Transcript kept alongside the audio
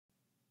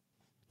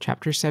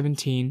Chapter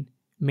 17,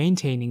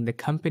 Maintaining the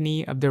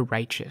Company of the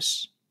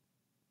Righteous.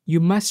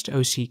 You must,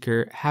 O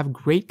seeker, have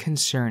great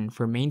concern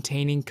for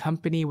maintaining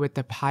company with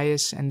the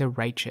pious and the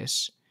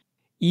righteous.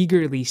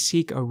 Eagerly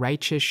seek a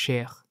righteous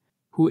sheikh,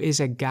 who is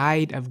a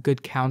guide of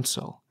good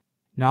counsel,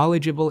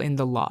 knowledgeable in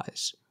the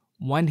laws,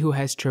 one who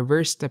has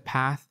traversed the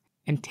path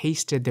and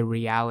tasted the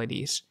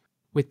realities,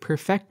 with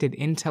perfected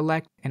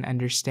intellect and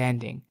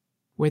understanding,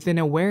 with an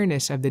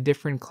awareness of the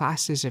different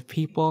classes of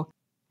people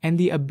and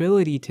the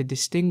ability to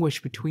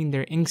distinguish between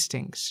their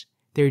instincts,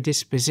 their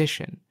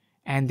disposition,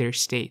 and their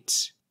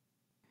states.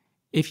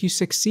 If you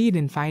succeed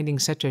in finding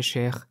such a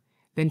sheikh,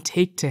 then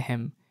take to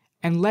him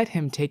and let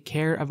him take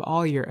care of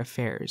all your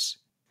affairs.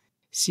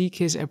 Seek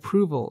his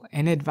approval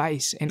and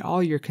advice in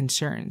all your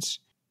concerns.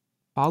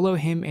 Follow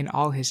him in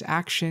all his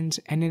actions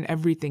and in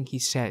everything he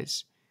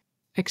says,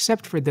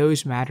 except for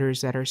those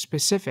matters that are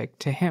specific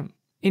to him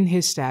in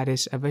his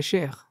status of a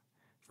sheikh.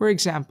 For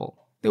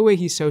example, the way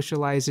he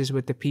socializes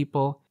with the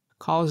people,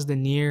 calls the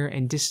near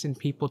and distant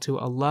people to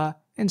Allah,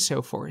 and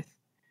so forth.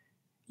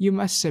 You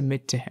must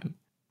submit to him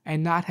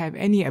and not have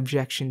any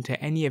objection to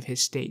any of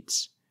his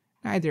states,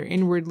 neither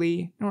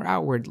inwardly nor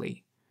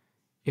outwardly.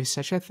 If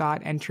such a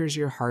thought enters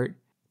your heart,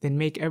 then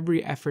make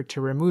every effort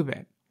to remove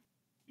it.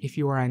 If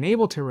you are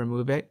unable to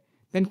remove it,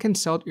 then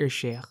consult your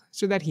sheikh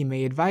so that he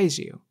may advise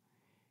you.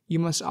 You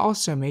must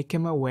also make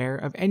him aware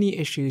of any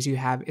issues you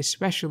have,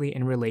 especially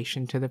in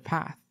relation to the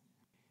path.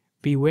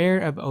 Beware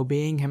of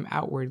obeying him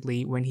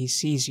outwardly when he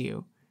sees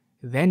you,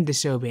 then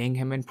disobeying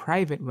him in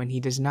private when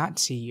he does not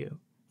see you,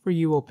 for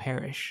you will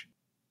perish.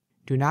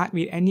 Do not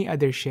meet any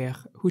other sheikh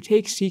who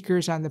takes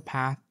seekers on the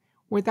path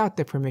without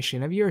the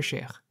permission of your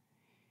sheikh.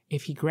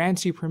 If he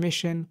grants you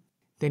permission,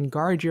 then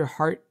guard your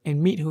heart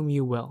and meet whom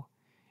you will.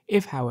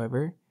 If,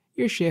 however,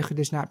 your sheikh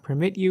does not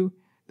permit you,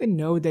 then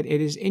know that it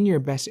is in your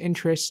best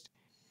interest,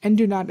 and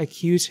do not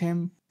accuse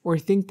him or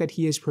think that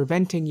he is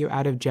preventing you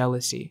out of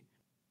jealousy.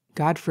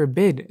 God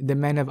forbid the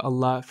men of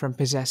Allah from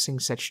possessing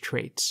such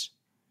traits.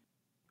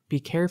 Be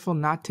careful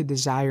not to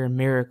desire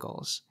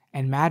miracles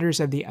and matters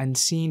of the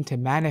unseen to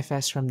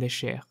manifest from the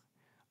sheikh.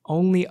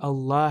 Only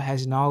Allah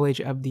has knowledge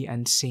of the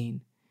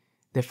unseen.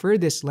 The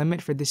furthest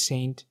limit for the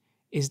saint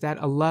is that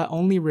Allah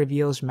only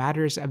reveals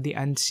matters of the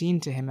unseen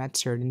to him at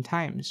certain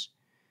times.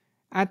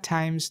 At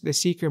times, the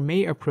seeker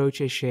may approach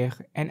a sheikh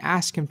and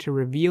ask him to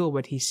reveal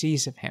what he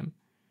sees of him.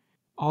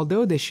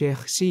 Although the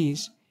sheikh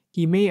sees,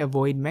 he may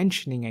avoid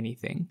mentioning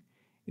anything.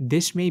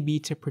 This may be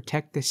to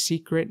protect the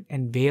secret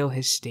and veil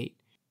his state,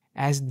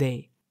 as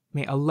they,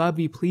 may Allah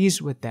be pleased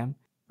with them,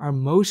 are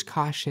most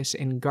cautious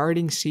in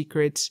guarding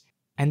secrets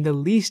and the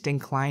least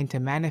inclined to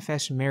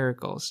manifest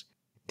miracles,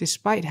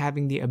 despite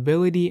having the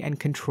ability and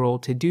control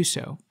to do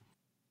so.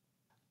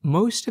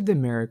 Most of the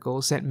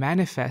miracles that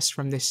manifest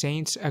from the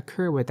saints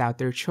occur without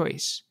their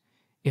choice.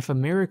 If a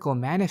miracle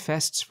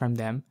manifests from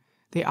them,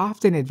 they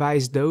often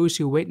advise those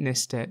who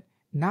witnessed it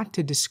not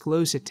to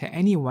disclose it to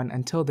anyone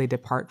until they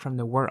depart from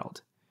the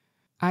world.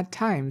 At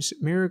times,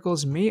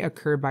 miracles may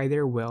occur by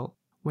their will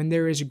when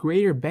there is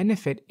greater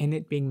benefit in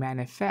it being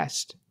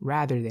manifest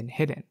rather than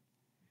hidden.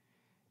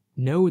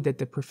 Know that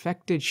the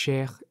perfected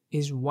sheikh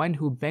is one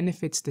who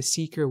benefits the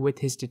seeker with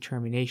his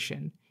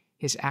determination,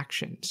 his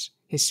actions,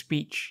 his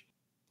speech,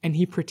 and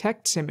he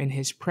protects him in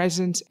his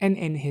presence and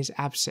in his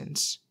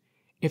absence.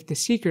 If the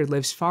seeker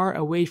lives far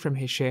away from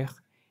his sheikh,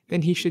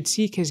 then he should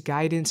seek his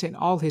guidance in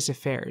all his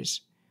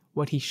affairs,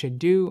 what he should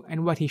do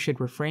and what he should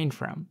refrain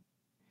from.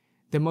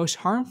 The most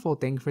harmful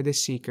thing for the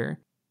seeker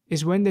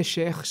is when the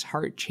sheikh's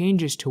heart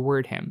changes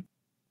toward him.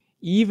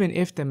 Even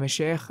if the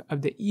mashaykh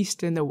of the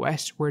east and the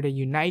west were to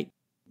unite,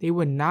 they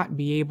would not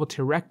be able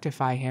to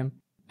rectify him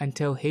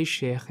until his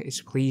sheikh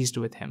is pleased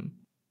with him.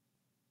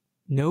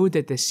 Know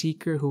that the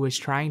seeker who is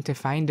trying to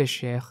find a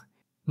sheikh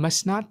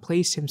must not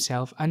place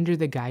himself under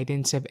the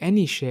guidance of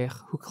any sheikh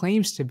who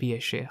claims to be a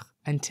sheikh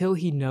until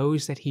he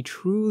knows that he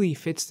truly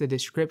fits the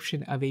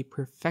description of a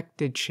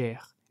perfected sheikh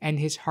and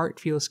his heart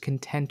feels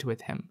content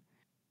with him.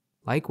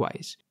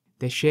 Likewise,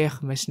 the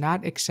sheikh must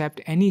not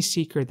accept any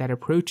seeker that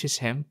approaches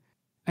him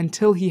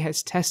until he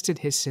has tested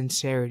his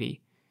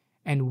sincerity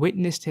and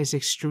witnessed his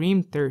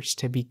extreme thirst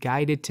to be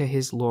guided to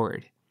his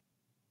Lord.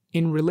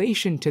 In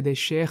relation to the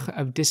sheikh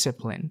of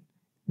discipline,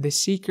 the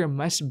seeker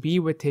must be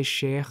with his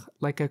sheikh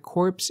like a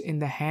corpse in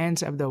the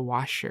hands of the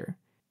washer,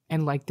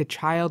 and like the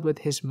child with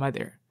his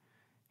mother.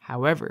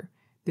 However,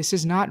 this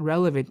is not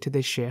relevant to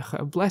the sheikh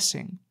of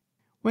blessing.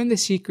 When the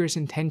seeker's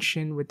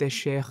intention with the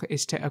sheikh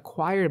is to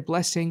acquire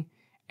blessing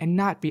and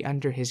not be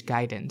under his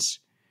guidance,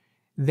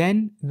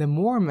 then the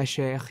more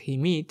mashaykh he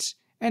meets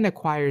and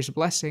acquires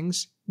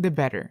blessings, the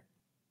better.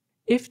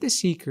 If the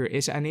seeker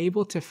is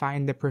unable to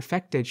find the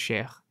perfected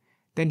sheikh,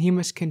 then he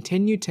must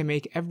continue to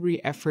make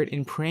every effort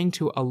in praying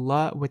to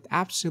Allah with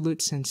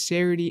absolute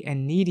sincerity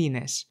and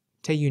neediness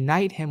to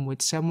unite him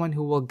with someone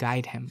who will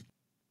guide him.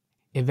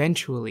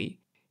 Eventually,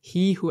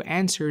 he who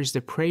answers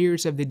the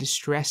prayers of the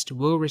distressed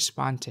will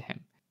respond to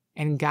him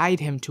and guide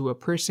him to a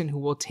person who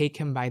will take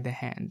him by the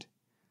hand.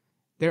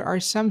 There are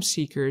some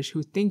seekers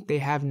who think they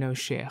have no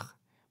sheikh,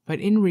 But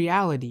in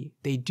reality,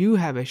 they do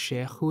have a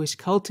sheikh who is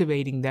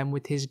cultivating them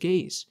with his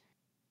gaze,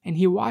 and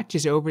he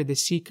watches over the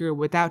seeker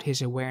without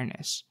his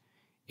awareness.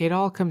 It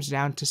all comes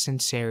down to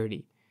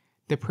sincerity.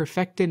 The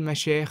perfected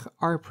mashaykh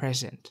are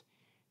present.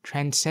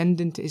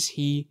 Transcendent is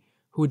he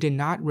who did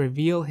not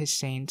reveal his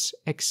saints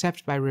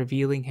except by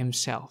revealing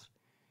himself,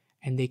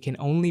 and they can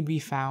only be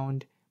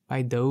found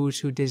by those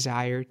who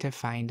desire to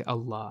find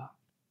Allah.